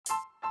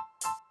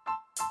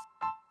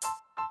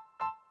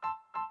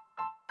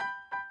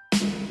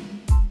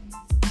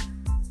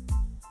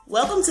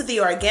Welcome to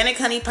the Organic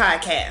Honey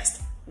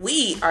Podcast.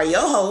 We are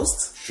your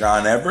hosts,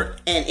 Sean Everett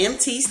and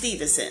MT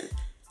Stevenson.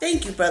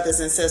 Thank you,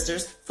 brothers and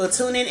sisters, for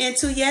tuning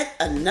into yet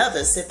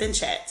another Sip and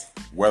Chat.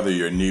 Whether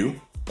you're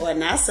new or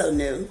not so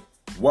new,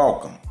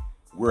 welcome.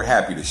 We're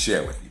happy to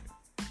share with you.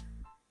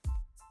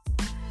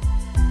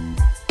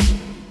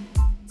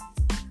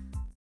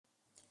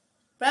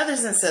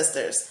 Brothers and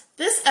sisters,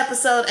 this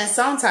episode and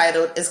song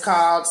title is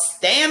called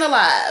Stayin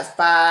Alive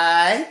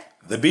by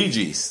the Bee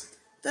Gees,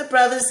 the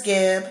Brothers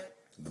Gibb,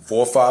 the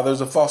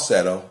forefathers of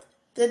falsetto,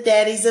 the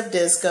daddies of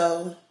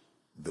disco,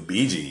 the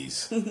Bee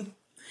Gees.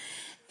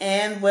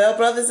 And well,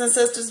 brothers and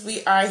sisters,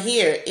 we are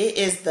here. It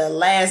is the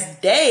last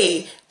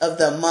day of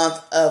the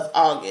month of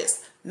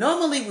August.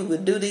 Normally we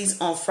would do these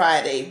on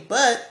Friday,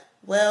 but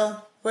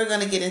well, we're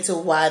going to get into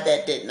why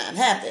that did not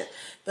happen.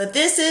 But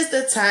this is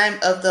the time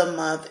of the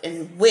month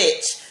in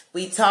which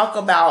we talk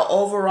about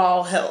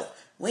overall health.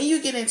 When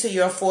you get into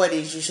your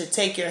 40s, you should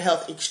take your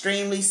health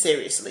extremely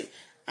seriously.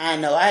 I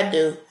know I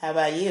do. How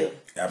about you?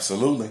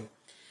 Absolutely.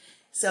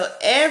 So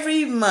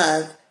every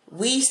month,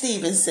 we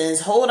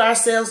Stevensons hold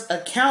ourselves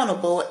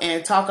accountable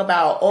and talk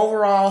about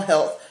overall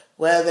health,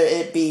 whether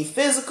it be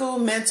physical,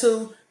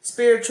 mental,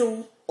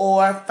 spiritual,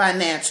 or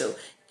financial.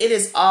 It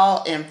is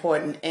all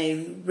important, and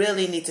you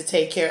really need to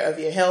take care of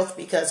your health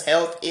because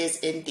health is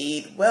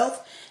indeed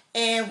wealth.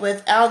 And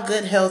without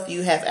good health,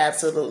 you have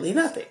absolutely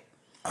nothing.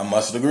 I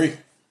must agree.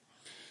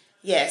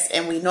 Yes,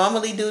 and we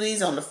normally do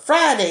these on the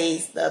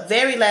Fridays, the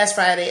very last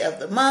Friday of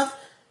the month.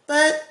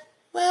 But,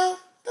 well,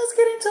 let's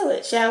get into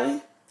it, shall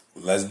we?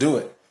 Let's do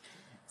it.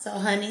 So,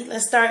 honey,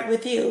 let's start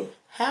with you.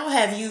 How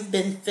have you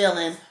been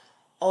feeling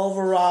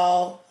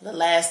overall the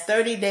last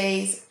 30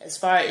 days as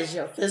far as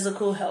your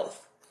physical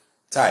health?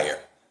 Tired.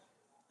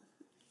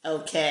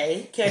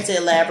 Okay. Care to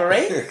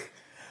elaborate?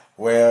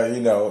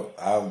 Well,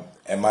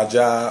 at my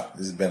job,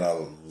 there's been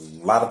a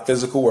lot of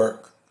physical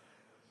work,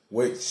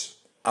 which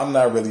I'm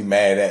not really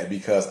mad at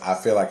because I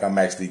feel like I'm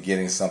actually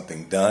getting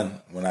something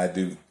done when I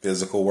do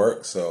physical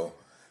work. So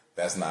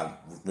that's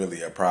not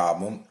really a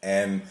problem.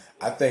 And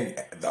I think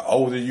the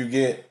older you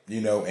get,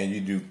 and you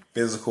do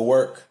physical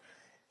work,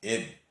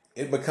 it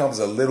becomes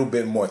a little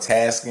bit more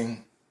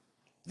tasking.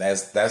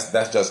 That's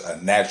just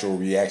a natural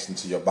reaction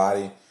to your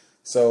body.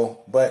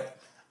 So, but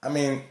I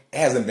mean, it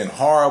hasn't been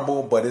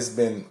horrible, but it's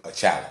been a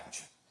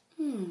challenge.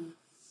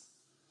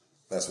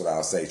 That's what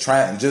I'll say.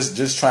 Trying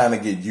to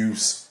get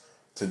used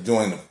to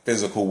doing the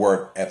physical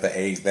work at the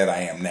age that I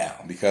am now,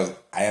 because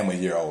I am a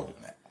year older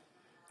now.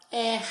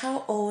 And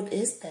how old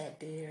is that,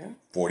 dear?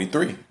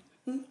 43.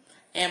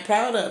 And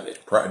proud of it.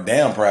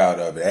 Damn proud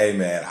of it. Hey,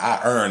 man,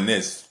 I earned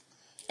this.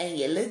 And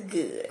you look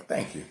good.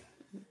 Thank you.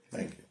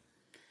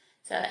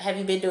 So have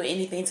you been doing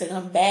anything to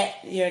combat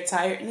your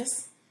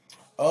tiredness?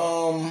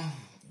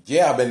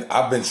 Yeah,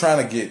 I've been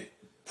trying to get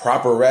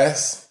proper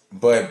rest,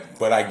 but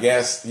I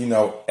guess,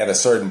 at a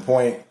certain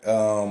point,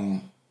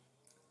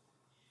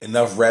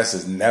 enough rest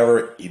is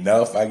never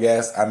enough, I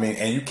guess. I mean,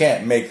 and you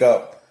can't make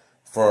up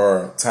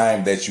for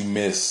time that you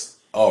miss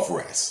of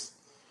rest.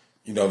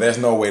 There's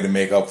no way to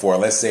make up for it.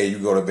 Let's say you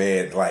go to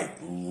bed like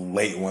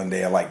late one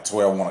day at like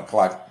 12, 1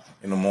 o'clock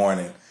in the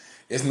morning.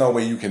 There's no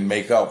way you can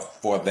make up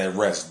for that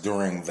rest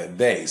during the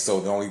day. So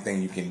the only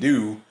thing you can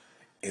do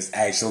is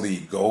actually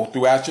go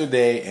throughout your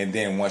day, and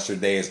then once your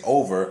day is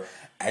over,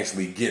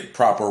 actually get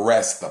proper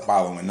rest the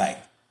following night.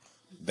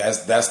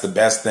 That's the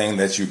best thing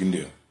that you can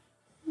do.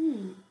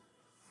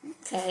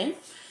 Okay.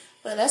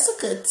 Well, that's a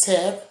good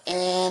tip,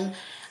 and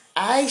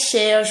I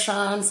share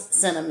Sean's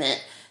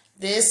sentiment.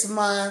 This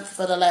month,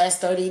 for the last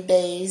 30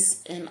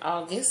 days in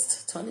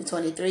August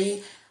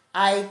 2023,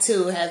 I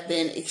too have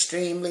been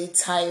extremely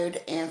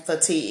tired and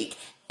fatigued,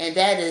 and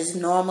that is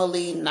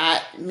normally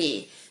not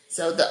me.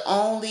 So the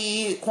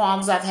only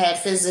qualms I've had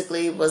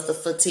physically was the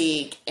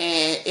fatigue,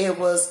 and it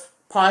was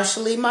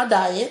partially my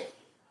diet.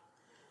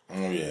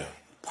 Oh, yeah.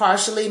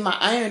 Partially my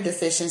iron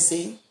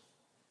deficiency,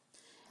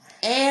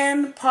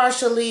 and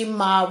partially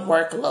my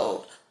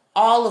workload,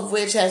 all of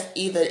which has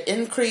either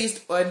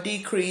increased or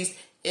decreased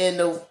in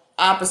the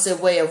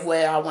opposite way of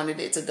where I wanted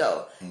it to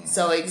go.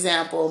 So,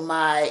 example,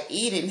 my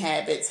eating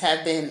habits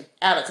have been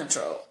out of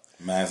control.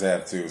 Mine's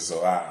have too,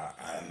 so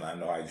I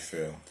know how you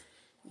feel.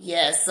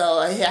 Yeah,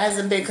 so it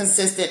hasn't been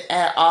consistent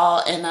at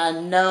all, and I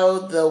know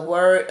the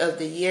word of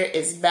the year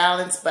is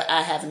balance, but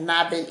I have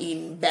not been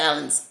eating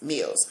balanced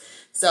meals.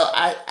 So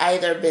I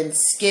either been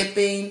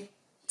skipping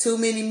too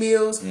many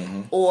meals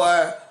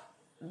or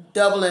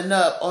doubling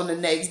up on the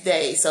next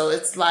day. So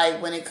it's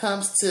like when it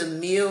comes to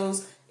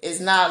meals, it's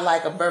not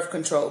like a birth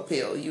control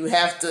pill. You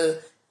have to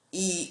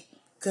eat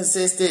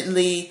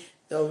consistently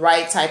the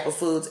right type of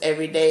foods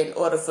every day in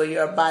order for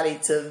your body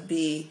to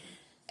be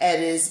at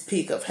its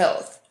peak of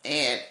health.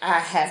 And I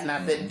have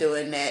not been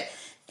doing that.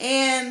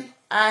 And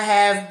I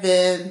have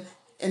been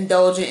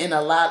indulging in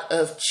a lot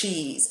of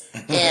cheese.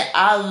 And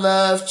I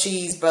love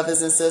cheese,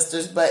 brothers and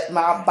sisters, but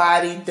my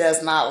body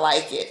does not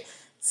like it.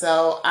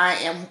 So I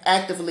am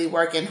actively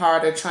working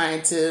harder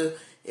trying to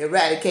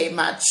eradicate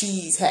my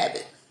cheese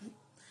habit.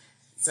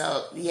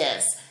 So,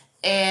 yes.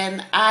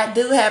 And I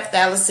do have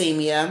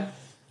thalassemia.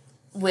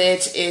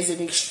 which is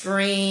an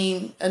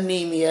extreme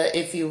anemia,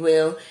 if you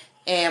will,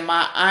 and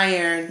my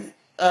iron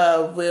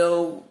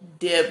will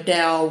dip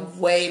down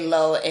way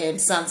low, and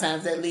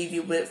sometimes that leave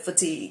you with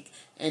fatigue,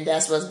 and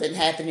that's what's been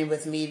happening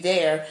with me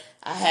there.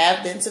 I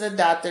have been to the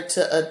doctor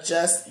to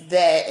adjust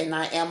that, and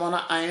I am on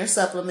an iron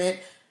supplement,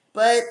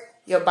 but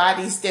your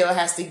body still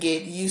has to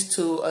get used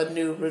to a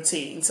new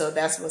routine. So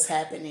that's what's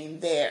happening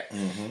there.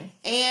 Mm-hmm.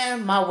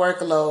 And my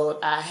workload.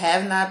 I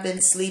have not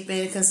been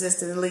sleeping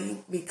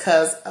consistently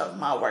because of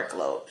my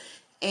workload.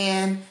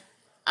 And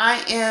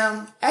I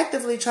am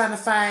actively trying to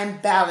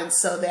find balance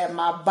so that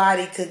my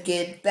body could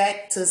get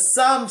back to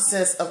some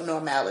sense of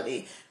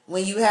normality.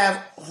 When you have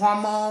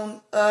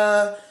hormone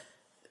that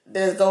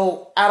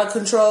go out of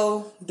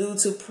control due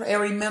to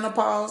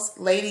perimenopause,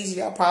 ladies,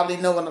 y'all probably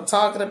know what I'm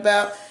talking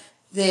about,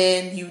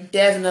 then you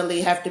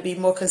definitely have to be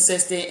more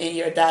consistent in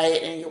your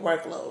diet and your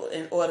workload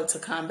in order to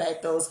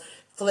combat those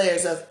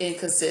flares of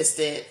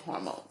inconsistent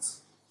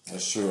hormones.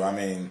 That's true. I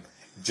mean,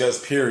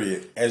 just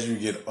period, as you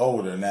get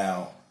older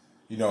now,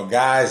 you know,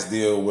 guys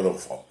deal with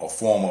a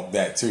form of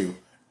that too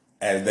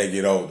as they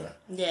get older.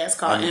 Yeah, it's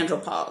called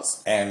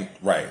andropause. And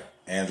right,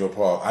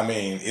 andropause. I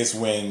mean, it's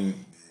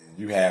when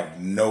you have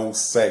no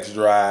sex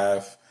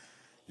drive,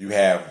 you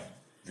have,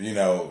 you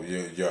know,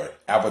 your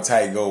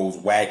appetite goes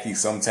wacky.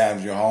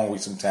 Sometimes you're hungry,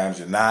 sometimes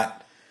you're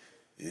not.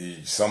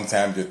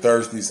 Sometimes you're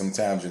thirsty,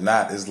 sometimes you're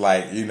not. It's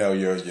like, you know,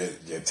 your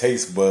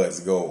taste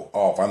buds go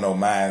off. I know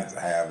mine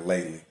have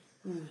lately.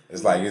 Mm-hmm.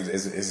 It's like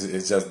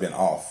it's just been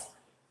off.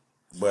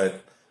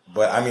 But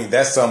I mean,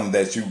 that's something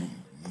that you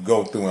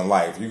go through in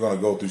life. You're gonna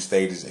go through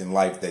stages in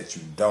life that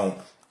you don't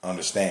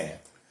understand.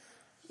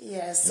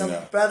 Yes,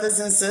 so brothers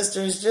and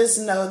sisters, just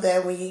know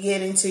that when you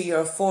get into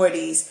your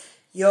 40s,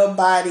 your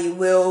body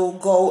will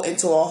go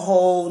into a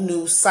whole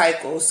new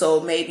cycle.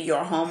 So maybe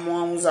your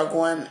hormones are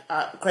going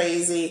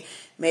crazy.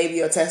 Maybe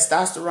your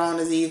testosterone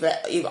is either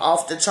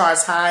off the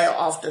charts high or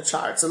off the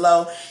charts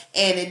low.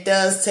 And it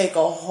does take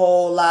a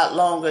whole lot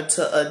longer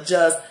to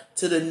adjust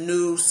to the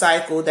new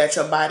cycle that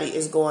your body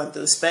is going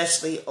through,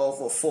 especially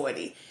over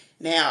 40.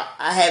 Now,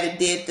 I haven't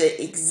did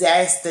the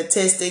exact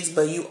statistics,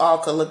 but you all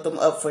can look them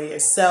up for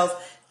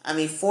yourself. I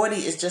mean, 40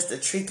 is just a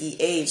tricky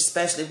age,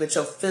 especially with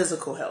your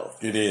physical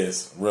health. It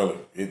is, really.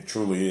 It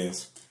truly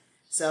is.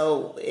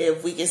 So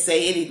if we can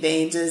say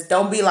anything, just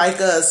don't be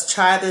like us.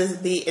 Try to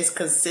be as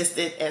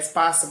consistent as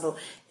possible.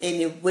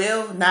 And it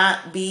will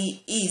not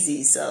be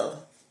easy. So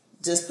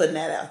just putting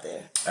that out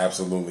there.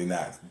 Absolutely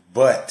not.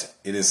 But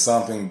it is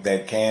something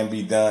that can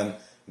be done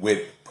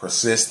with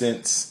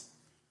persistence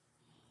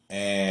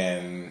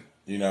and,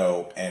 you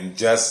know, and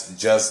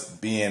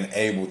just being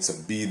able to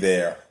be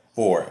there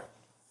for it.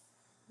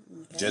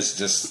 Okay.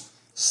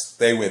 Just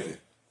stay with it.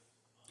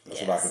 That's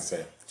what I can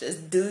say.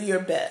 Just do your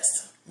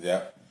best.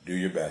 Yep. Do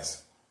your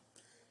best.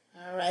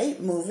 All right.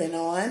 Moving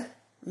on.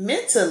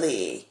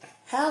 Mentally,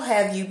 how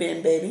have you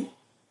been, baby?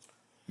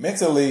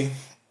 Mentally,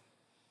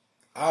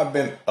 I've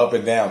been up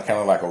and down, kind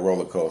of like a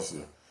roller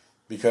coaster.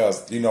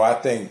 Because, you know, I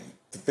think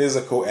the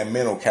physical and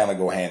mental kind of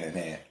go hand in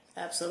hand.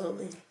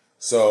 Absolutely.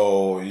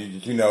 So,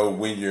 you know,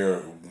 when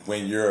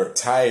you're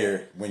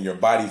tired, when your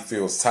body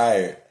feels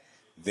tired,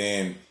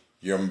 then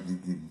your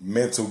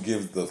mental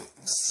gives the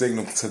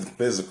signal to the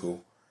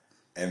physical,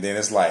 and then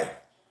it's like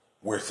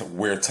we're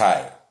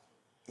tired.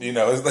 You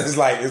know, it's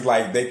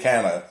like they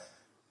kind of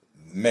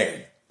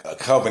make a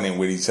covenant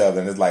with each other,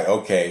 and it's like,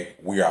 okay,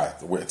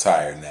 we're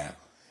tired now,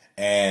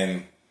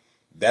 and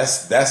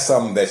that's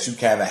something that you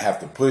kind of have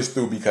to push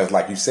through because,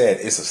 like you said,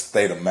 it's a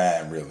state of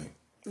mind. Really,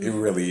 It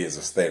really is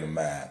a state of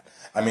mind.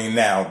 I mean,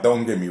 now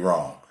don't get me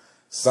wrong.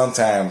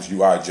 Sometimes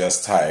you are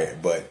just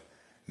tired, but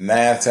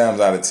 9 times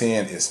out of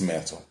 10, it's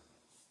mental.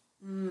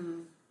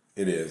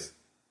 It is.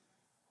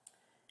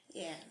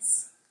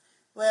 Yes.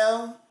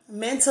 Well,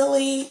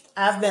 mentally,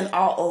 I've been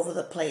all over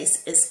the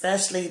place,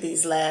 especially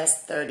these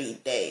last 30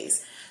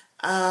 days.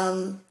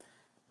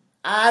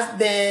 I've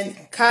been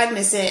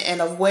cognizant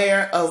and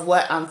aware of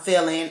what I'm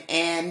feeling,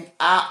 and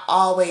I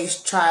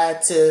always try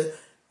to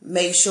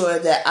make sure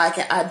that I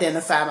can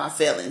identify my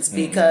feelings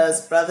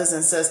because, brothers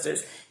and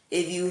sisters,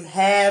 if you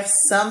have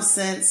some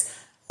sense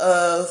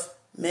of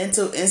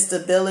mental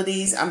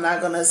instabilities, I'm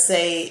not going to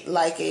say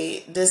like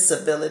a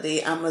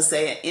disability, I'm going to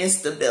say an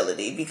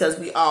instability because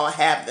we all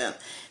have them.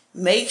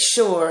 Make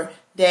sure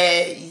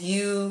that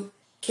you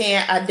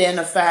can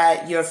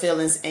identify your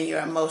feelings and your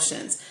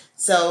emotions.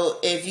 So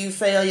if you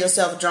feel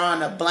yourself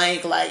drawing a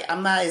blank, like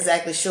I'm not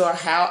exactly sure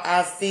how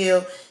I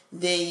feel,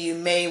 then you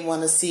may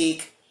want to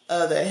seek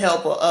other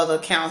help or other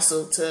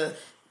counsel to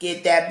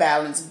get that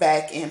balance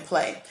back in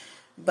play.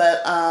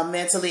 But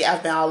mentally,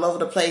 I've been all over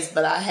the place,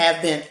 but I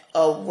have been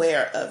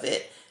aware of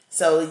it.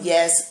 So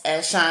yes,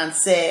 as Sean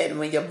said,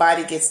 when your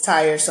body gets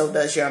tired, so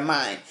does your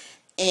mind.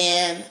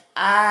 And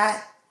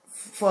I,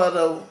 for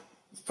the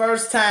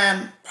first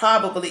time,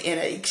 probably in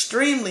an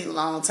extremely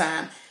long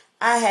time,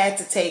 I had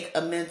to take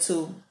a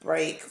mental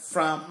break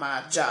from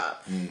my job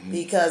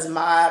because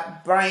my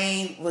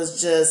brain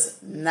was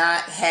just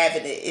not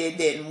having it. It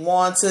didn't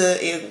want to,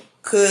 it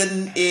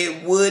couldn't,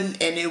 it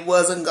wouldn't, and it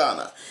wasn't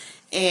gonna.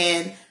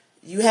 And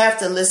you have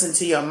to listen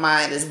to your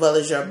mind as well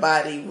as your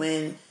body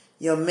when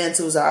your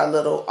mentals are a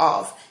little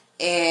off.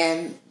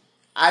 And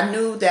I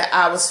knew that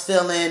I was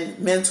feeling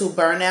mental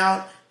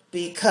burnout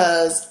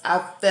because I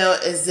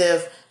felt as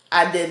if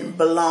I didn't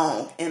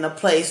belong in a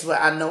place where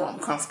I know I'm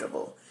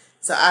comfortable.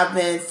 So I've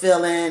been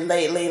feeling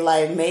lately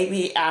like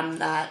maybe I'm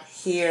not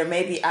here,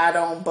 maybe I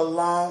don't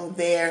belong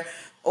there,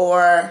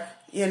 or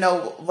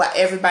what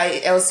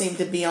everybody else seemed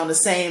to be on the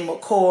same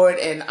accord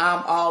and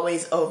I'm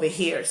always over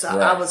here. So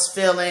Right. I was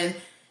feeling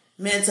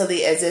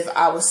mentally as if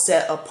I was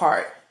set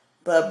apart.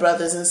 But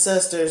brothers and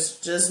sisters,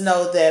 just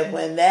know that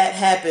when that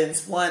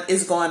happens, one,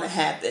 is going to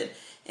happen.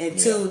 And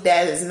two,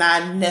 that is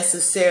not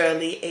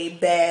necessarily a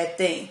bad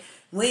thing.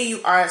 When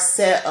you are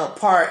set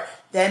apart,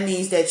 that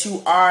means that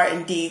you are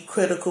indeed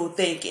critical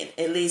thinking.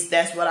 At least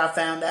that's what I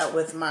found out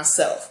with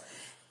myself.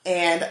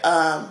 And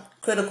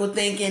critical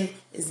thinking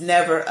is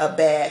never a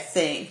bad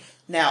thing.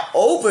 Now,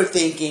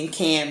 overthinking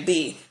can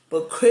be,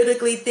 but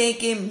critically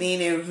thinking,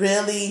 meaning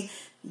really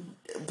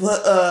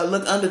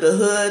look under the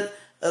hood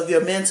of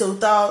your mental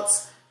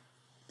thoughts,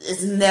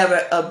 is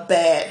never a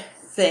bad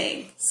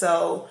thing.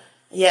 So,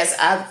 yes,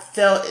 I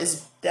felt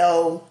as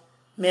though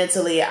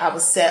mentally I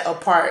was set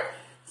apart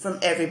from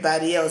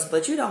everybody else,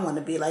 but you don't want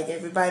to be like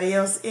everybody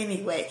else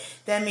anyway.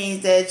 That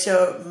means that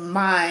your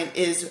mind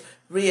is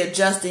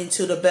readjusting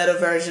to the better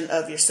version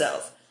of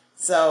yourself.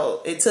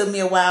 So it took me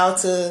a while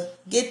to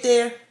get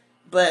there,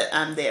 but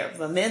I'm there.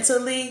 But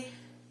mentally,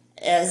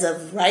 as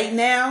of right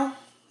now,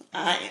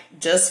 I am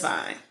just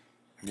fine.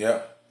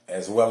 Yep,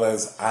 as well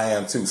as I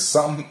am too.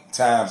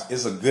 Sometimes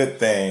it's a good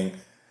thing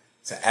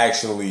to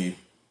actually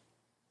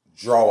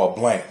draw a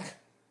blank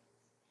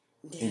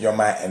in your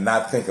mind and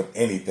not think of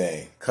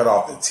anything. Cut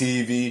off the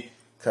TV,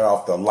 cut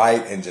off the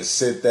light, and just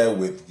sit there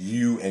with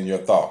you and your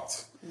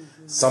thoughts.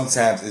 Mm-hmm.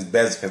 Sometimes it's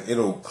best because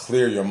it'll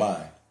clear your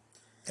mind,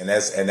 and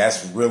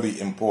that's really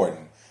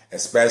important,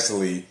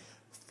 especially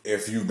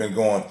if you've been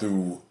going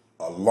through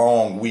a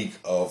long week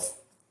of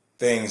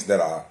things that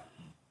are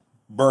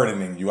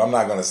burdening you. I'm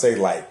not going to say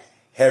like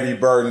heavy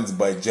burdens,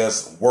 but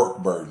just work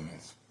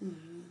burdens.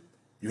 Mm-hmm.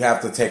 You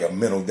have to take a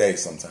mental day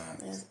sometimes.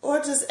 Or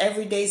just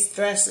everyday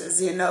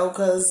stresses,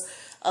 because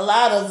a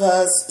lot of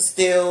us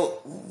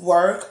still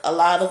work. A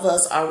lot of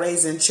us are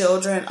raising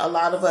children. A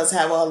lot of us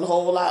have a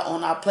whole lot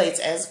on our plates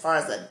as far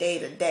as a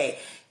day-to-day.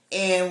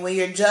 And when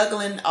you're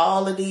juggling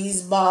all of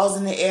these balls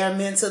in the air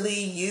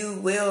mentally, you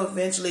will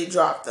eventually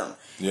drop them.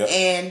 Yep.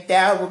 And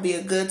that would be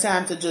a good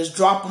time to just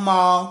drop them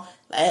all,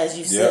 as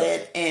you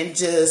said, and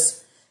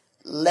just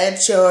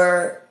let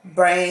your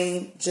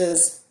brain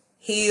just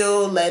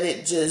heal, let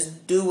it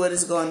just do what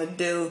it's going to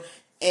do,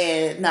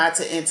 and not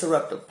to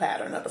interrupt the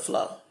pattern of the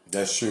flow.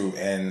 That's true.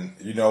 And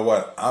you know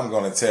what? I'm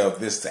going to tell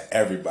this to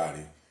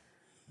everybody,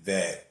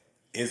 that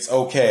it's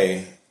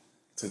okay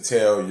to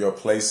tell your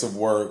place of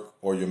work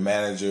or your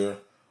manager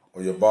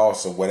or your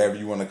boss or whatever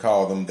you want to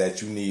call them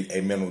that you need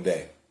a mental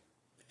day.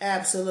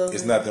 Absolutely.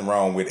 There's nothing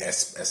wrong with it,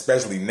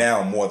 especially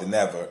now more than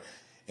ever.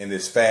 In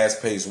this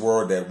fast-paced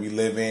world that we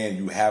live in,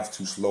 you have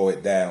to slow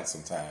it down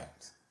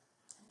sometimes.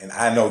 And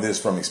I know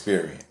this from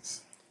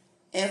experience.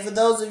 And for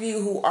those of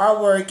you who are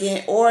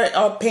working or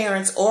are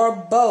parents or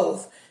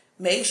both,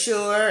 make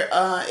sure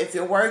if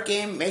you're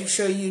working, make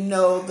sure you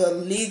know the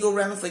legal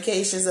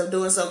ramifications of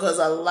doing so, because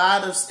a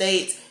lot of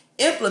states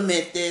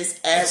implement this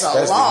as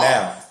a law.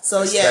 Now.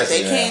 So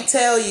they can't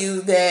tell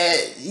you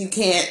that you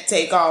can't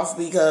take off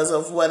because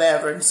of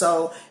whatever.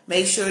 So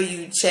make sure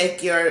you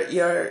check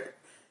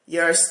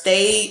your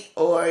state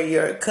or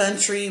your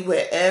country,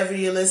 wherever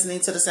you're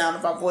listening to the sound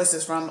of our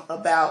voices from,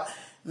 about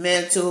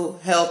mental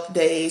health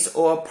days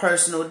or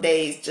personal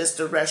days just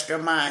to rest your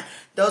mind.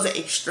 Those are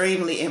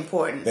extremely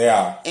important. They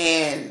are.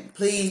 And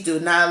please do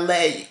not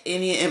let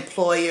any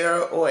employer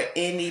or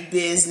any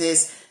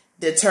business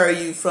deter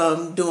you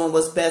from doing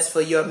what's best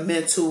for your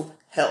mental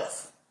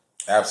health.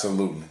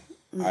 Absolutely.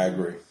 Mm-hmm. I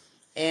agree.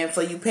 And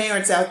for you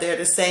parents out there,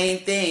 the same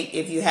thing.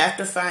 If you have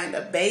to find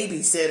a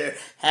babysitter,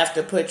 have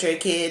to put your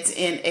kids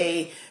in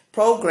a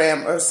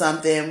program or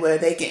something where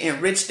they can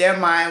enrich their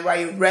mind while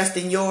you're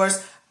resting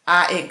yours,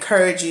 I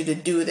encourage you to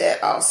do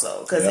that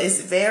also, because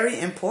it's very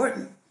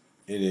important.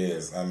 It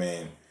is. I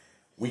mean,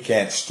 we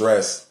can't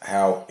stress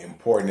how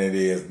important it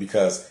is,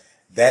 because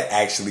that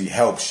actually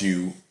helps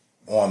you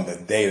on the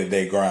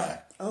day-to-day grind.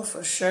 Oh,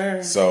 for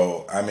sure.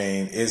 So, I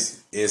mean,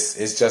 it's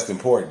just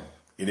important.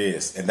 It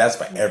is. And that's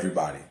for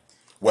everybody.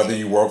 Whether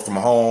you work from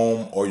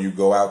home or you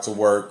go out to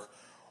work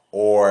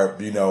or,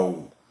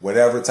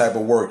 whatever type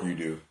of work you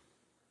do,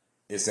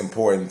 it's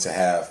important to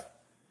have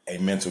a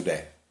mental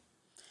day.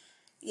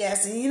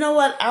 Yes, and you know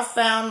what I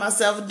found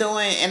myself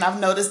doing, and I've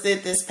noticed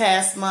it this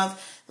past month.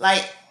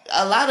 Like,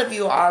 a lot of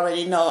you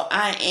already know,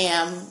 I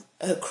am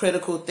a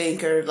critical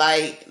thinker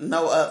like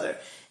no other.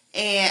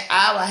 And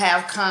I will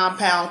have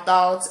compound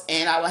thoughts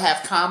and I will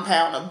have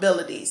compound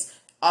abilities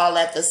all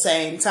at the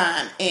same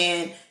time.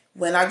 And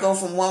when I go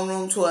from one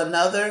room to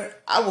another,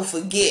 I will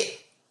forget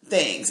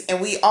things. And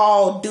we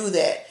all do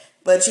that.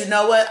 But you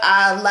know what?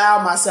 I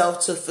allow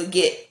myself to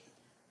forget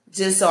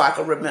just so I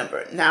can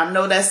remember. Now, I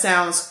know that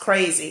sounds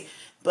crazy,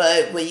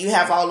 But when you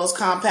have all those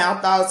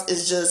compound thoughts,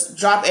 it's just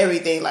drop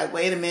everything. Like,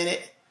 wait a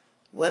minute.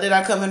 What did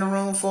I come in the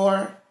room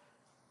for?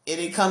 It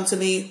didn't come to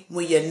me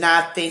when you're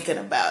not thinking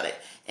about it.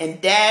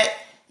 And that,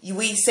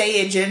 we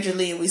say it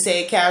gingerly and we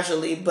say it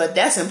casually, but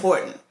that's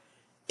important.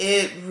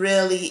 It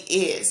really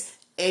is.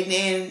 And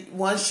then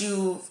once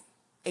you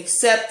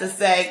accept the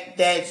fact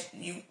that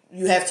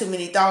you have too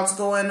many thoughts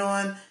going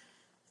on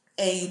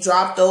and you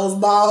drop those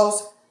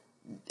balls,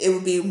 it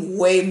would be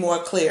way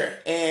more clear.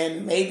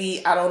 And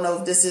maybe, I don't know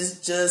if this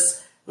is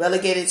just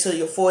relegated to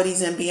your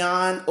 40s and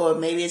beyond, or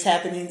maybe it's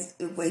happening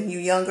when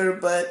you're younger,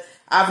 but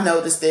I've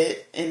noticed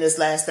it in this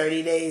last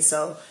 30 days.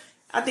 So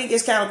I think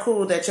it's kind of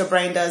cool that your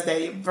brain does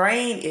that. Your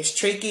brain is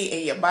tricky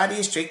and your body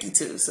is tricky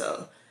too.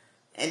 So,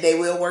 and they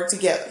will work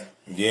together.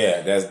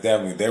 Yeah, that's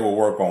definitely, they will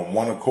work on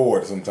one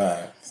accord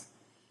sometimes.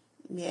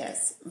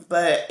 Yes.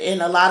 But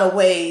in a lot of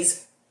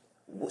ways,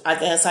 I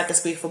guess I can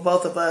speak for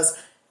both of us,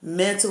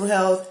 mental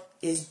health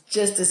is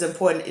just as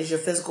important as your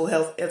physical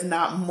health, if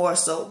not more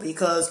so,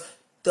 because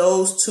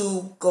those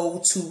two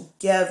go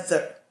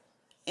together.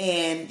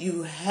 And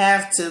you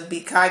have to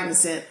be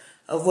cognizant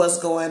of what's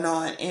going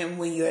on. And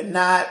when you're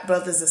not,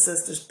 brothers and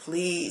sisters,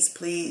 please,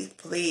 please,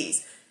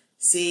 please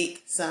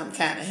seek some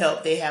kind of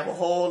help. They have a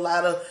whole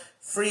lot of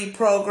free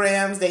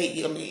programs.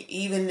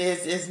 Even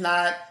if it's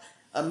not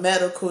a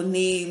medical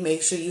need,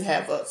 make sure you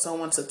have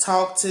someone to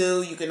talk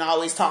to. You can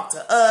always talk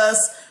to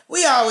us.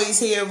 We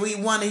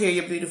want to hear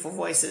your beautiful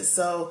voices.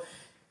 So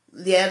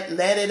let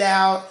it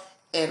out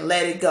and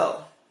let it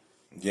go.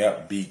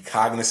 Yep, be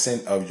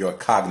cognizant of your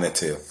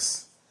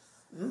cognitives.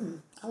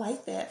 I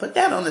like that. Put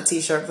that on a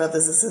t-shirt,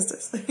 brothers and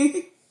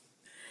sisters.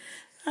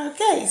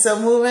 Okay, so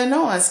moving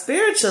on.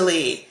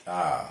 Spiritually.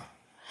 How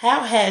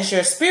has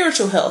your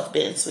spiritual health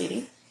been,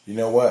 sweetie? You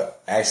know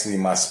what? Actually,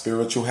 my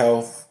spiritual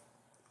health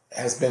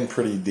has been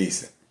pretty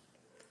decent.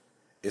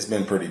 It's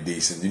been pretty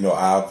decent. You know,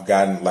 I've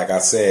gotten, like I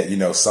said, you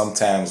know,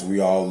 sometimes we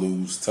all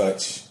lose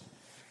touch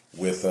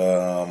with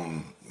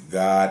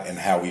God and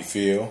how we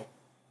feel.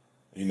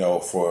 You know,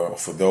 for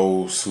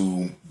those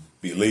who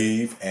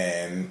believe,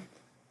 and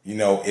you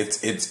know,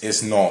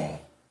 it's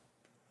normal.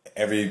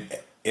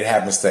 It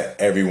happens to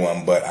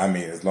everyone, but I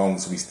mean, as long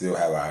as we still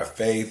have our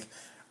faith,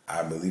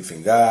 our belief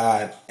in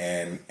God,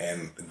 and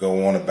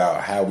go on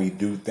about how we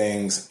do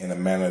things in a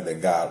manner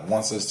that God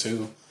wants us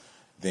to,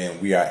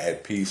 then we are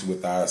at peace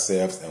with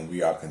ourselves and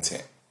we are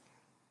content.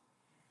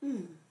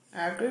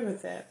 I agree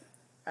with that.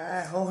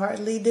 I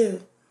wholeheartedly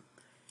do.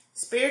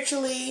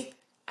 Spiritually,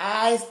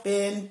 I've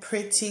been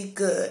pretty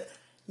good.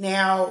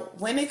 Now,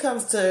 when it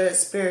comes to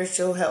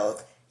spiritual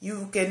health,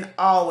 you can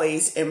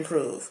always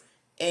improve.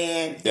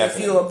 And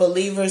Definitely. If you're a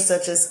believer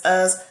such as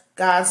us,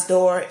 God's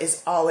door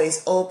is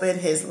always open.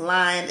 His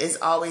line is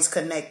always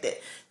connected.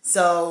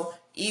 So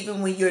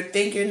even when you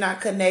think you're not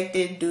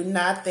connected, do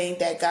not think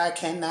that God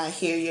cannot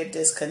hear your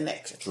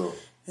disconnection. True.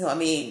 You know what I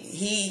mean?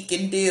 He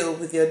can deal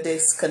with your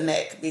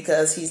disconnect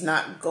because he's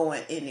not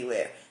going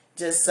anywhere.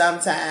 Just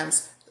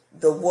sometimes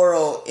the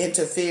world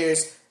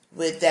interferes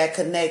with that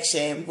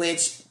connection,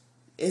 which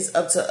is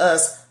up to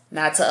us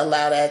not to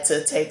allow that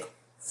to take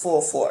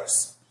full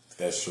force.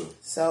 That's true.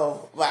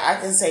 So, well,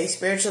 I can say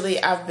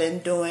spiritually, I've been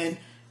doing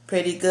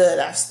pretty good.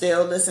 I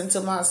still listen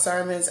to my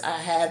sermons. I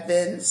have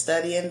been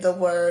studying the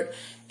word.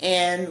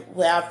 And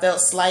where I felt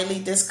slightly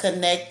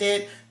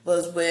disconnected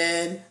was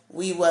when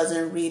we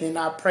wasn't reading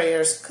our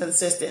prayers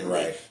consistently.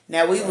 Right.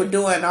 Now, we were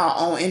doing our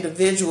own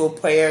individual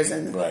prayers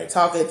and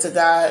talking to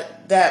God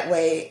that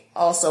way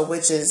also,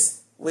 which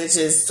is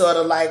sort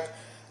of like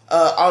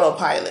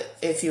autopilot,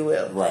 if you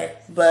will. Right.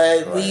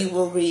 But we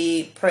will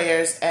read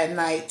prayers at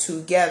night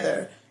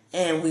together,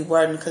 and we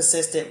weren't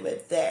consistent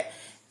with that.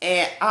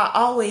 And I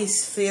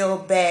always feel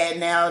bad.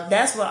 Now,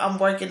 that's what I'm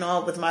working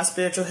on with my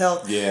spiritual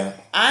health. Yeah.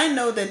 I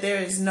know that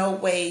there is no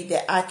way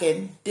that I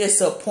can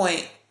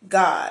disappoint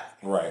God.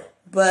 Right.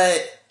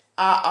 But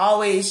I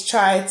always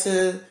try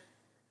to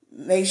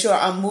make sure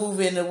I'm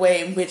moving in a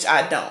way in which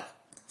I don't.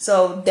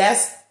 So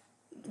that's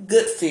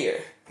good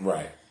fear.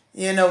 Right.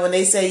 You know, when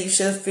they say you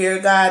should fear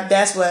God,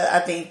 that's what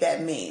I think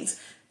that means.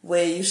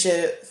 Where you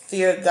should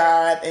fear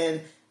God and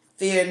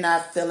fear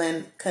not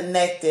feeling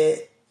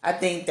connected. I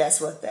think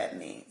that's what that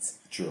means.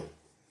 True.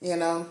 You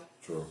know?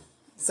 True.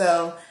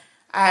 So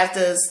I have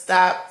to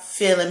stop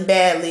feeling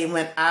badly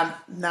when I'm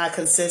not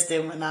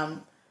consistent, when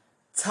I'm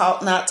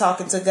not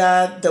talking to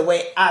God the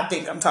way I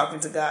think I'm talking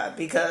to God.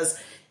 Because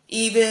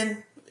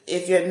even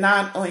if you're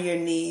not on your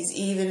knees,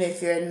 even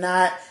if you're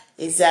not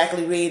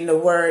exactly reading the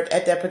word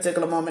at that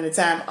particular moment in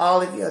time,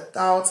 all of your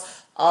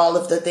thoughts, all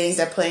of the things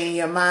that play in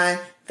your mind,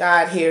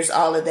 God hears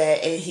all of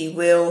that, and he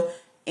will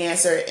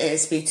answer and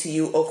speak to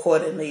you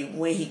accordingly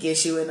when he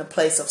gets you in a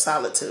place of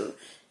solitude.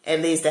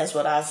 At least that's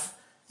what I've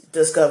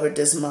discovered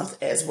this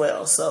month as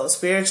well. So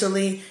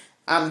spiritually,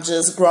 I'm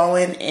just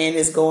growing, and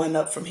it's going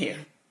up from here.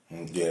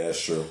 Yeah,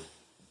 that's true.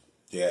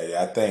 Yeah,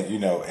 I think, you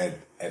know,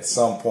 at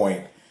some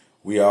point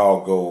we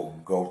all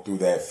go through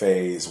that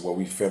phase where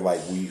we feel like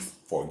we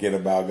forget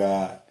about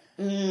God.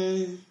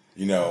 You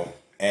know,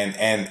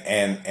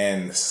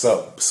 and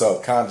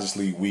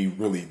subconsciously we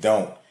really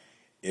don't.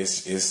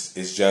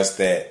 It's just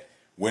that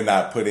we're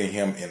not putting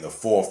him in the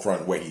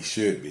forefront where he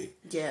should be.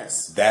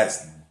 Yes.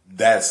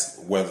 That's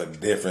where the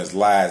difference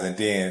lies. And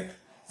then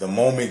the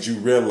moment you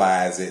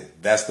realize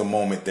it, that's the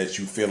moment that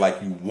you feel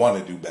like you want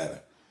to do better.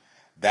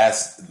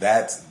 That's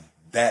the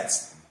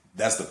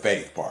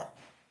faith part.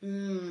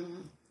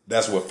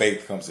 That's where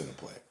faith comes into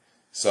play.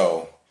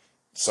 So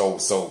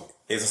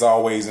it's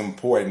always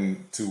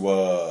important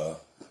to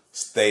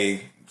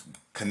stay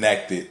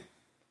connected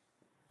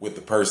with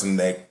the person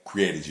that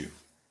created you.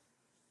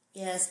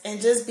 Yes, and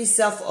just be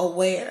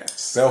self-aware.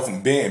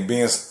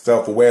 Being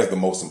self-aware is the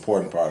most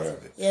important part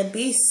of it. Yeah,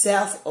 be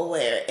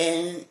self-aware.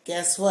 And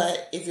guess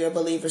what? If you're a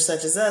believer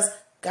such as us,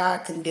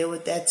 God can deal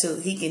with that too.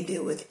 He can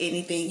deal with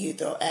anything you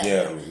throw at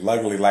him. Yeah,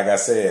 luckily, like I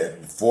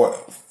said,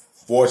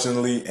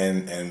 fortunately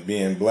and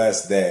being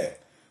blessed that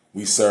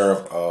we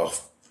serve a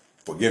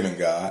forgiving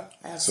God.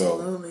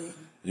 Absolutely.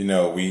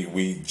 So,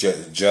 we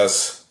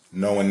just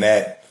knowing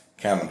that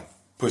kind of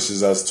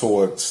pushes us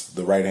towards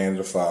the right hand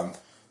of the Father.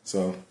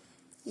 So,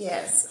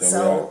 yes.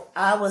 So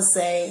I would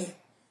say,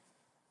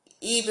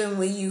 even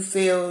when you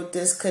feel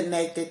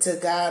disconnected to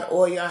God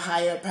or your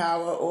higher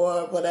power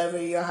or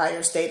whatever your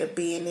higher state of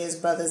being is,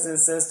 brothers and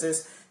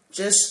sisters,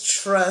 just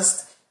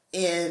trust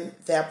in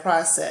that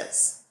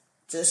process.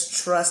 Just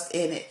trust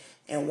in it.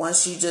 And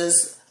once you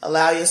just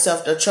allow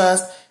yourself to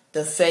trust,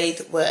 the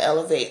faith will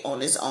elevate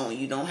on its own.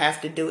 You don't have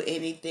to do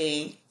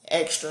anything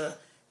extra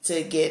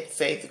to get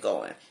faith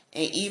going.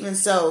 And even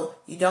so,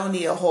 you don't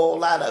need a whole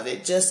lot of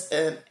it. Just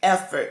an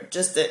effort,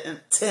 just an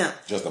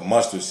attempt. Just a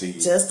mustard seed.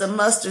 Just a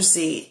mustard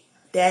seed.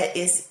 That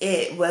is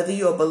it. Whether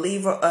you're a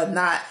believer or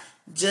not,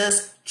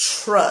 just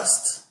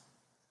trust.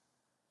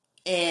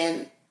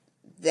 And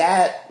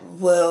that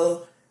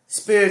will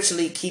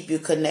spiritually keep you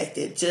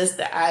connected. Just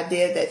the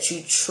idea that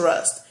you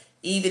trust.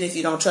 Even if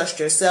you don't trust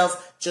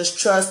yourself, just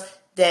trust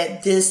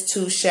that this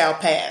too shall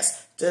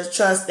pass. Just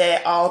trust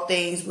that all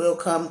things will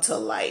come to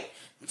light.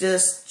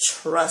 Just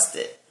trust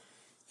it.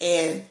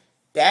 And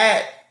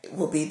that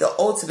will be the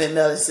ultimate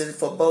medicine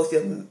for both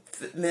your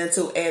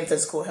mental and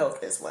physical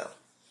health as well.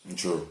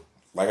 True.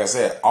 Like I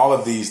said, all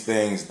of these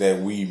things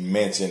that we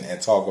mention and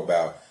talk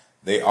about,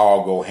 they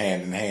all go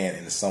hand in hand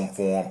in some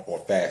form or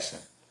fashion.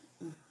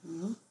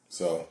 Mm-hmm.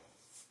 So.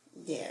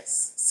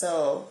 Yes.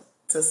 So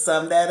to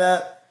sum that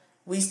up,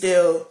 we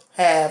still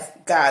have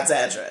God's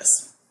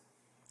address.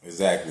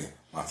 Exactly.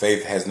 My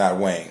faith has not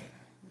waned.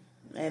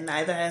 And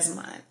neither has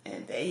mine.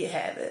 And there you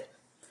have it.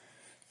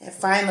 And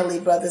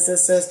finally, brothers and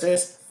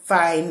sisters,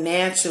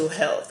 financial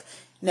health.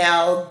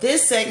 Now,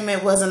 this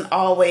segment wasn't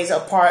always a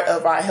part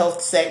of our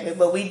health segment,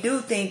 but we do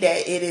think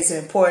that it is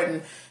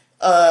important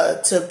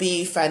to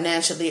be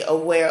financially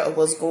aware of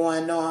what's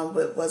going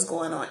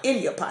on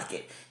in your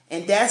pocket.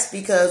 And that's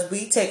because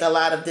we take a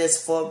lot of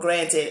this for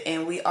granted,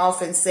 and we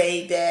often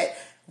say that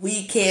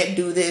we can't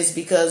do this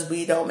because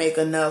we don't make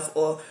enough,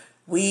 or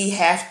we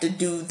have to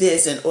do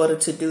this in order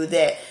to do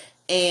that.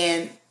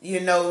 And,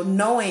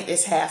 knowing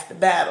is half the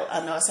battle.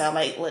 I know I sound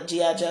like,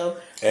 G.I. Joe?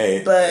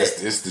 Hey, but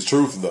it's the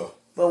truth, though.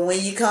 But when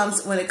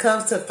it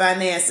comes to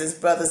finances,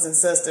 brothers and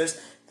sisters,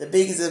 the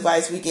biggest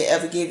advice we can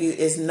ever give you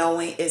is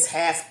knowing is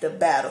half the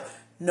battle.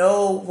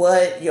 Know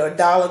what your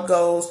dollar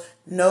goes.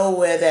 Know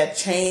where that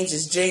change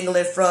is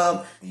jingling from.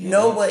 Mm-hmm.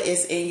 Know what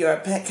is in your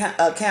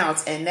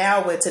accounts. And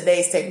now with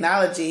today's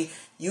technology,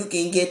 you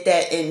can get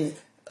that in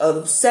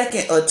a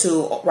second or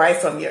two right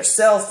from your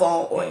cell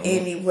phone or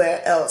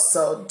anywhere else.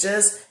 So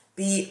just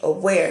be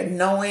aware.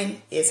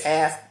 Knowing is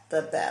half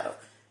the battle.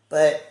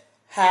 But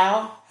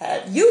how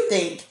have you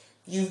think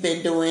you've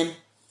been doing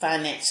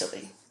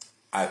financially?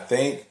 I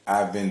think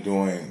I've been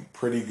doing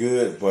pretty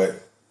good, but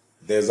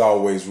there's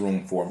always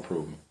room for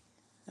improvement.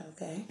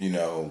 Okay.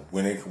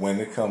 When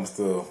it comes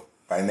to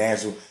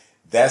financial,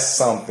 that's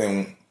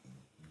something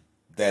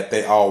that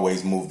they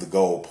always move the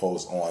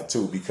goalposts on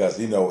too, because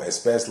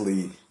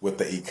especially with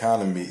the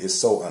economy, it's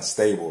so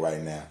unstable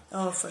right now.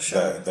 Oh, for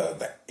sure.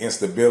 The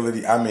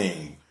instability. I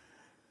mean,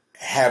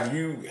 have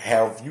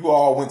you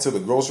all went to the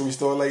grocery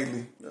store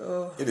lately?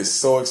 Oh. It is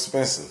so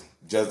expensive.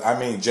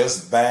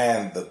 Just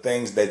buying the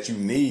things that you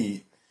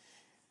need.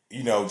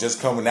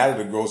 Just coming out of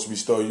the grocery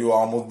store, you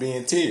almost be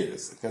in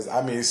tears because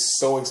it's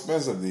so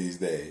expensive these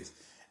days,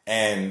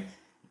 and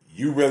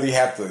you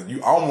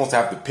almost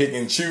have to pick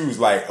and choose.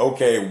 Like,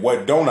 okay,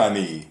 what don't I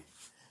need?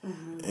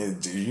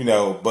 Mm-hmm.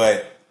 And,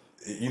 but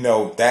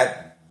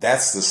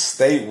that's the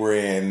state we're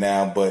in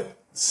now. But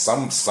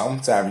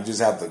sometimes you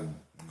just have to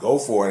go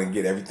for it and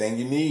get everything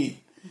you need,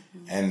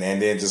 and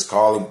then just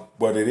call it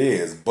what it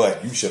is.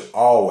 But you should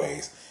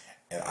always,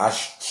 and I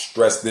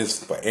stress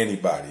this for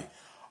anybody,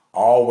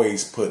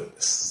 always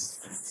put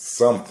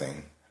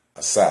something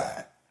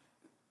aside.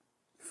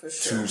 For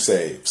sure. To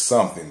save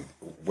something,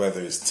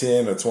 whether it's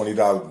 $10 or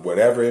 $20,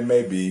 whatever it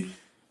may be,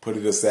 put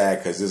it aside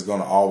because it's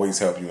going to always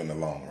help you in the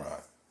long run.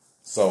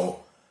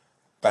 So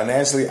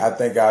financially, I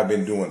think I've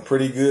been doing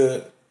pretty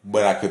good,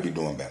 but I could be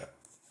doing better.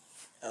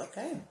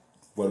 Okay.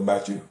 What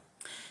about you?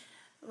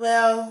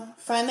 Well,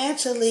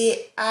 financially,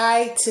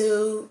 I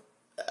too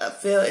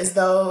feel as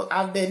though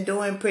I've been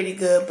doing pretty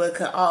good, but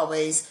could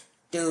always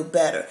do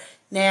better.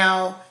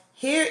 Now,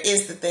 here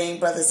is the thing,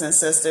 brothers and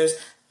sisters.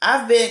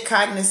 I've been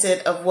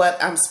cognizant of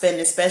what I'm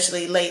spending,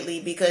 especially lately,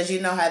 because you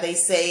know how they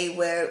say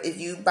where if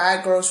you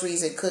buy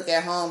groceries and cook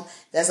at home,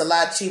 that's a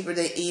lot cheaper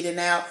than eating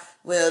out.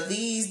 Well,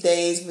 these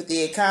days with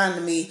the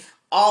economy,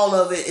 all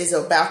of it is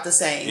about the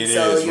same.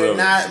 You're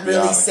not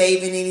really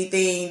saving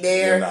anything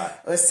there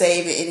or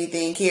saving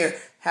anything here.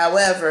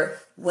 However,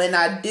 when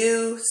I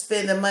do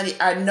spend the money,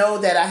 I know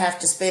that I have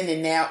to spend it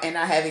now, and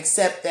I have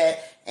accepted that.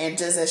 And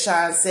just as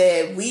Sean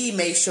said, we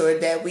make sure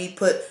that we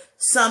put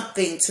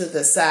something to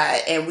the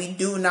side, and we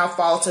do not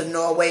falter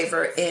nor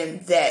waver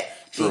in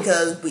that. True.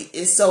 Because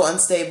it's so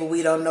unstable,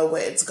 we don't know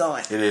where it's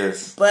going. It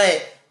is.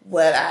 But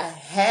what I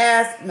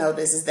have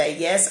noticed is that,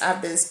 yes,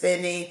 I've been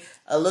spending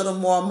a little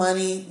more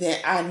money than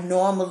I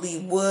normally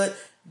would,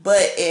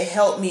 but it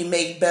helped me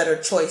make better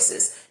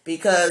choices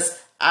because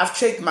I've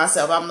tricked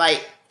myself. I'm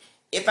like,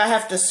 if I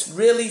have to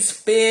really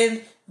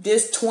spend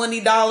this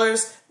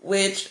 $20,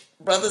 which,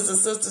 brothers and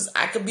sisters,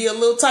 I could be a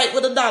little tight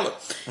with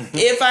 $1.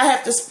 If I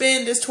have to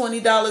spend this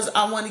 $20,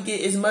 I want to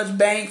get as much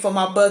bang for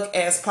my buck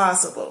as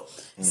possible.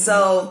 Mm-hmm.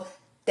 So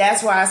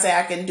that's why I say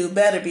I can do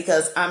better,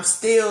 because I'm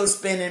still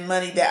spending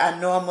money that I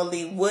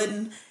normally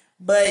wouldn't,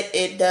 but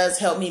it does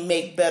help me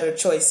make better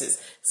choices.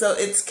 So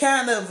it's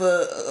kind of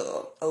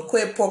a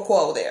quid pro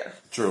quo there.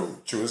 True.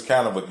 It's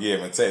kind of a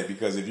give and take,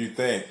 because if you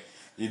think,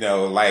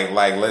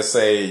 like let's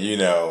say, you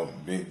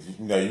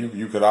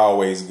could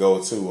always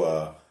go to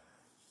a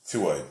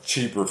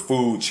cheaper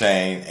food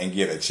chain and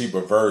get a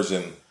cheaper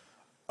version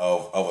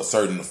of a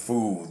certain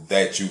food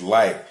that you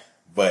like.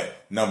 But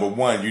number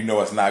one,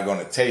 it's not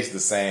going to taste the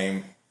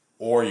same,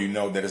 or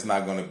that it's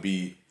not going to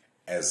be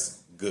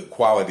as good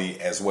quality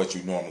as what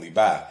you normally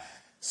buy.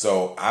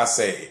 So I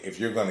say, if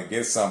you're going to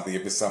get something,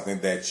 if it's something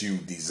that you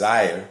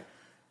desire,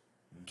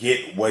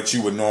 get what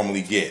you would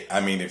normally get.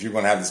 I mean, if you're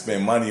going to have to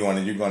spend money on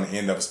it, you're going to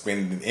end up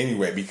spending it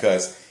anyway,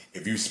 because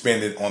if you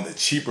spend it on the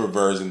cheaper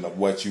version of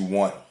what you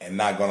want and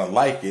not going to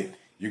like it,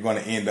 you're going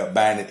to end up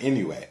buying it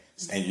anyway,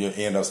 and you'll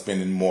end up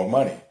spending more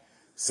money.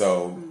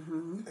 So,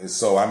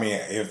 I mean,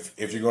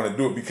 if you're going to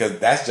do it, because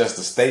that's just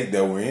the state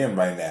that we're in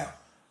right now,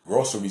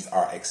 groceries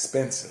are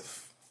expensive.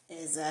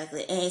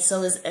 Exactly. And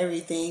so is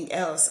everything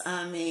else.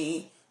 I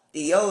mean,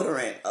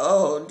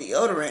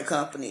 deodorant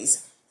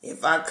companies.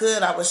 If I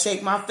could, I would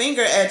shake my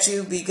finger at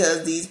you,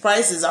 because these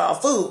prices are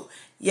food.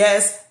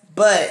 Yes,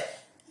 but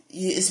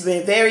it's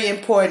been very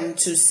important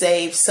to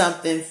save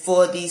something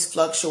for these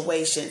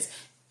fluctuations.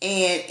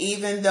 And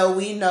even though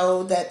we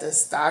know that the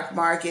stock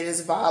market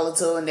is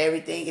volatile and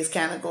everything is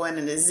kind of going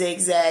in a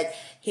zigzag,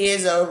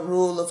 here's a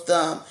rule of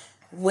thumb.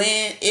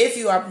 If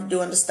you are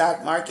doing the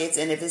stock markets,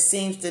 and if it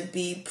seems to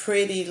be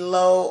pretty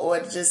low, or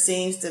it just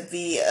seems to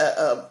be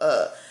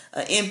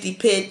an empty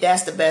pit,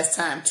 that's the best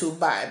time to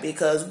buy,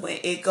 because when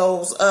it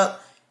goes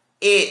up,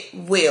 it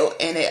will,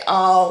 and it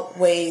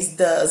always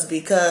does,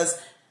 because,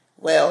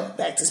 well,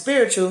 back to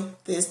spiritual,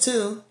 this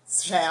too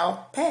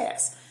shall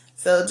pass.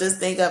 So just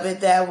think of it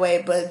that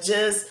way, but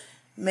just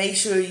make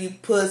sure you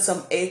put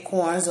some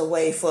acorns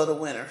away for the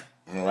winter.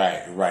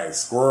 Right.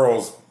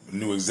 Squirrels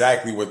knew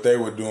exactly what they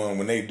were doing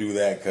when they do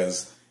that,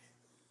 because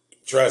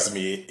trust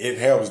me, it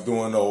helps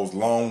during those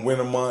long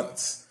winter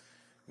months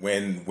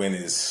when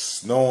it's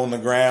snow on the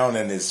ground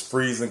and it's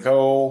freezing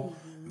cold.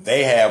 Mm-hmm.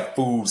 They have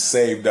food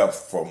saved up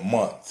for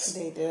months.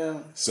 They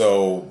do.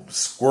 So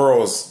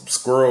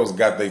squirrels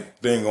got their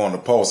thing on the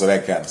pulse of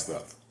that kind of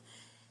stuff.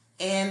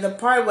 And the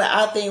part where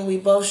I think we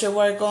both should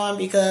work on,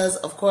 because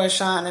of course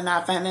Sean and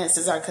our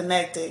finances are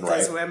connected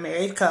because we're a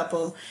married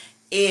couple,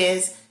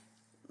 is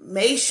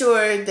make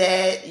sure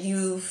that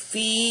you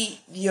feed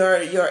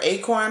your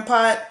acorn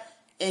pot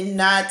and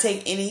not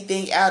take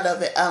anything out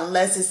of it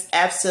unless it's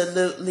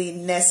absolutely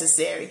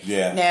necessary.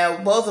 Yeah.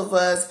 Now, both of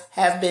us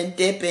have been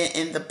dipping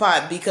in the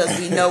pot because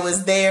we know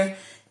it's there,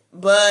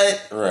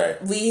 but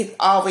we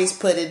always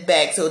put it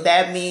back. So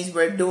that means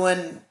we're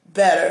doing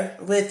better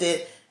with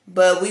it,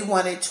 but we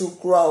wanted to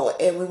grow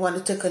and we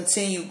wanted to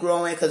continue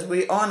growing because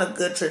we're on a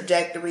good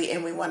trajectory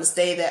and we want to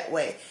stay that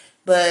way.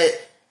 But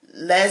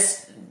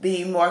let's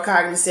be more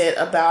cognizant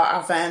about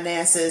our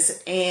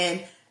finances,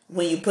 and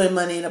when you put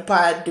money in a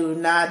pot, do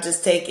not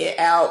just take it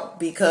out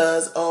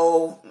because,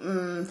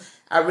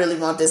 I really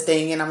want this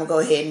thing and I'm going to go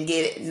ahead and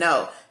get it.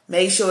 No,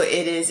 make sure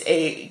it is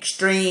a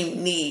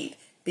extreme need,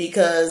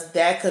 because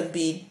that could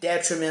be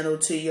detrimental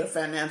to your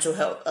financial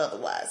health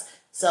otherwise.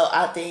 So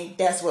I think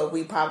that's what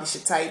we probably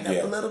should tighten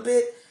up a little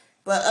bit.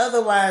 But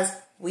otherwise,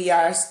 we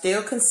are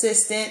still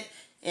consistent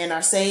in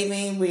our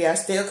saving. We are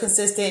still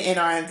consistent in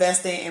our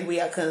investing, and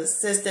we are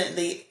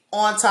consistently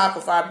on top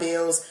of our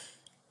bills,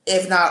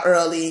 if not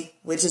early,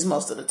 which is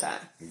most of the time.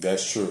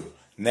 That's true.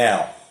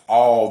 Now,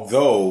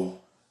 although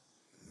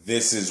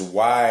this is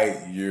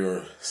why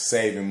you're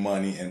saving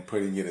money and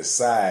putting it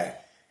aside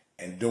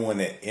and doing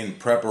it in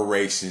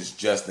preparations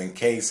just in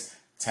case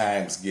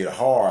times get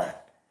hard,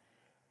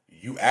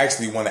 you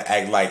actually want to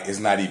act like it's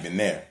not even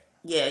there.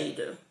 Yeah, you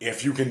do.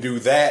 If you can do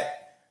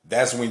that,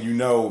 that's when you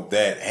know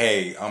that,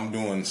 hey, I'm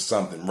doing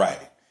something right.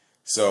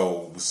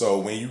 So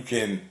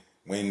when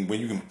when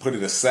you can put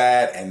it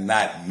aside and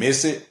not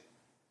miss it,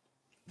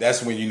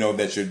 that's when you know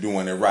that you're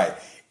doing it right.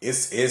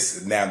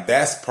 It's now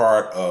that's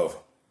part of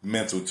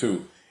mental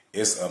too.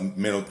 It's a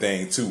mental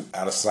thing too,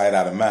 out of sight,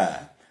 out of mind.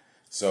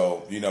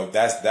 So,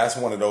 that's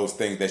one of those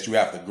things that you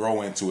have to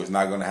grow into. It's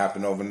not going to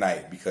happen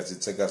overnight because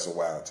it took us a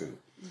while too.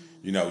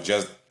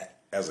 Just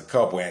as a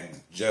couple, and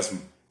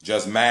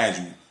just mind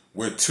you,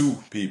 we're two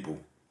people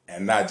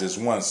and not just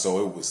one.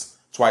 So it was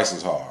twice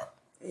as hard.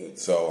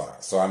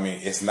 So I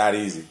mean, it's not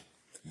easy,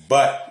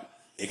 but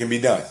it can be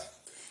done.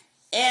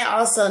 And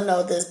also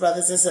know this,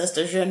 brothers and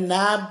sisters, you're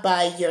not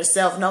by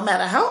yourself. No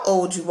matter how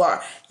old you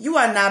are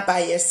not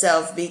by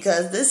yourself,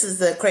 because this is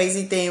the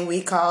crazy thing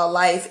we call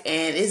life,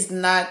 and it's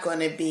not going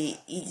to be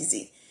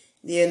easy.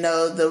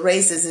 The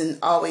race isn't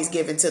always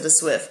given to the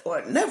swift,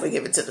 or never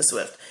given to the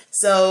swift.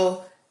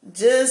 So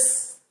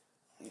just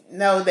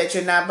know that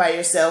you're not by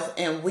yourself,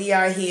 and we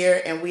are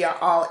here, and we are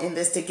all in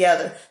this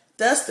together.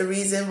 That's the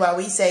reason why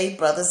we say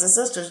brothers and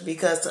sisters,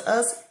 because to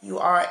us, you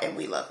are, and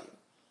we love you.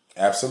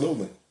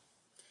 Absolutely.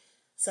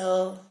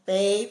 So,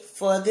 babe,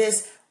 for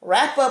this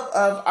wrap up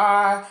of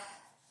our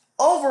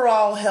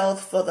overall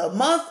health for the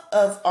month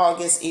of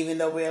August, even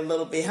though we're a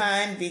little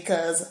behind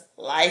because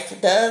life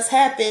does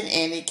happen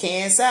and it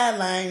can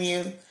sideline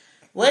you,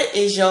 what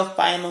is your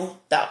final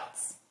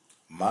thoughts?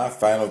 My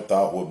final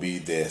thought will be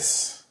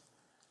this.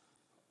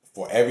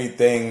 For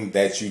everything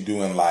that you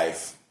do in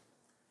life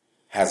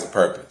has a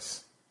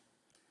purpose.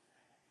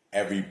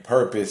 Every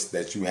purpose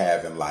that you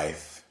have in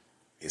life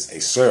is a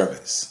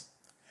service.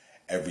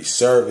 Every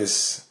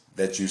service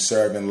that you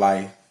serve in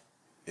life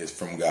is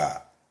from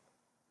God.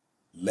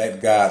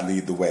 Let God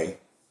lead the way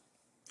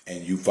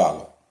and you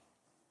follow.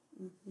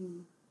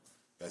 Mm-hmm.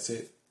 That's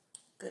it.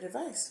 Good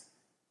advice.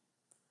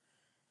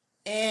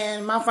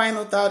 And my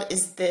final thought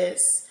is this.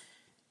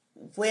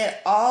 With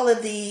all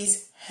of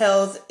these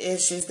health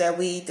issues that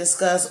we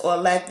discuss or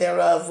lack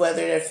thereof,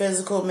 whether they're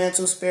physical,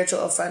 mental, spiritual,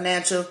 or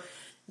financial,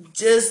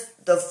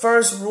 just the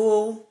first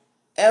rule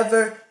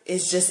ever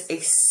is just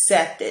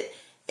accept it.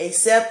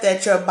 Accept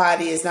that your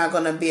body is not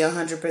going to be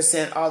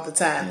 100% all the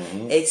time.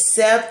 Mm-hmm.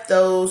 Accept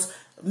those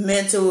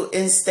mental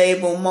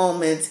unstable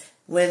moments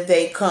when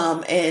they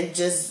come, and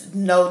just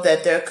know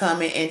that they're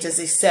coming, and just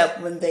accept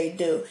when they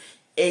do.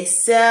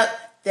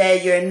 Accept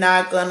that you're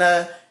not going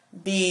to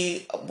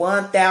be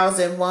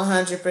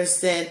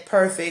 1,100%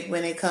 perfect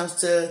when it comes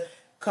to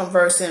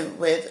conversing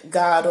with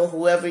God or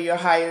whoever your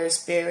higher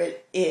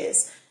spirit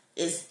is.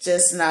 It's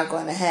just not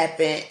going to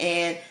happen.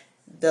 And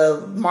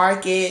the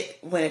market,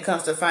 when it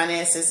comes to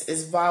finances,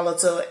 is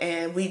volatile,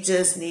 and we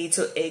just need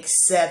to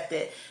accept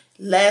it.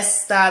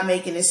 Let's stop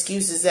making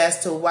excuses as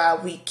to why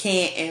we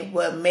can't and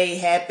what may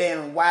happen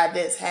and why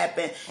this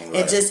happened, right.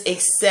 And just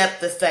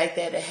accept the fact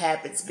that it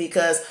happens,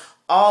 because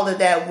all of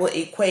that will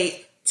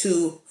equate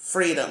to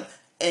freedom,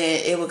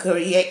 and it will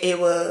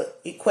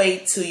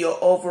equate to your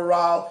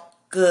overall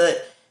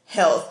good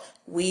health.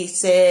 We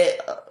said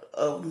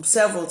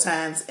several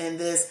times in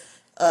this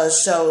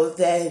show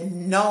that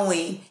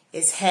knowing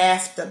is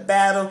half the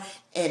battle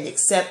and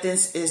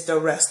acceptance is the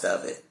rest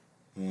of it.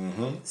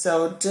 Mm-hmm.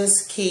 So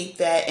just keep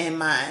that in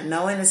mind.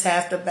 Knowing is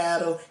half the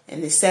battle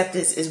and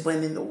acceptance is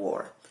winning the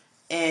war.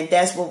 And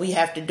that's what we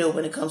have to do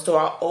when it comes to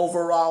our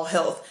overall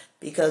health,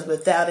 because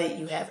without it,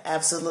 you have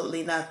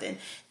absolutely nothing.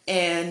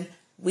 And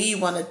we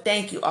want to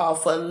thank you all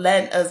for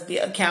letting us be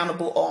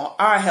accountable on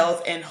our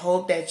health, and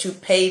hope that you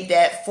pay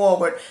that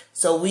forward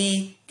so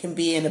we can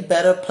be in a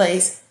better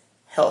place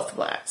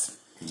health-wise.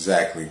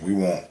 Exactly. We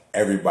want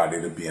everybody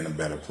to be in a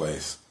better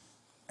place.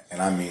 And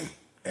I mean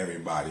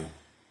everybody.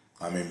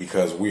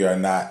 Because we are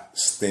not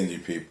stingy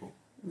people.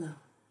 No.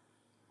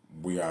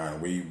 We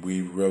aren't.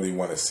 We really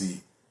want to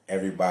see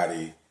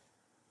everybody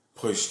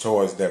push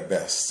towards their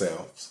best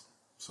selves.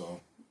 So.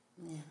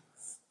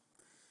 Yes.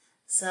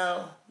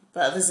 So,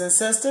 brothers and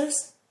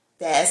sisters,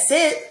 that's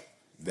it.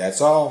 That's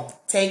all.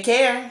 Take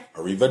care.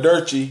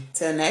 Arrivederci.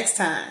 Till next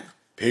time.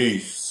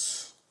 Peace.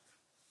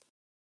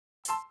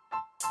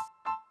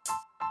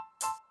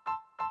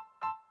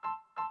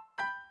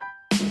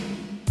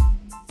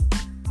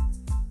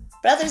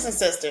 Brothers and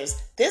sisters,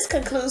 this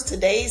concludes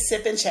today's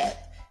Sip and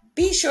Chat.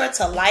 Be sure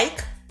to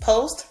like,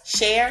 post,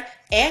 share,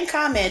 and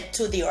comment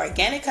to the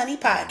Organic Honey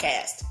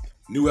Podcast.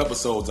 New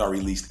episodes are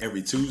released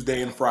every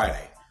Tuesday and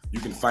Friday. You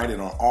can find it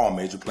on all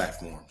major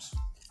platforms.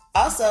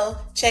 Also,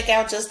 check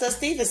out Just Us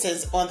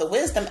Stevenson's on the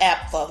Wisdom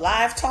app for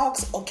live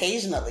talks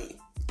occasionally.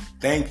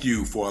 Thank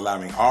you for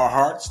allowing our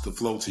hearts to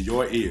flow to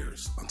your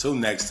ears. Until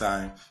next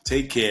time,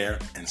 take care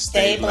and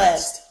stay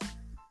blessed.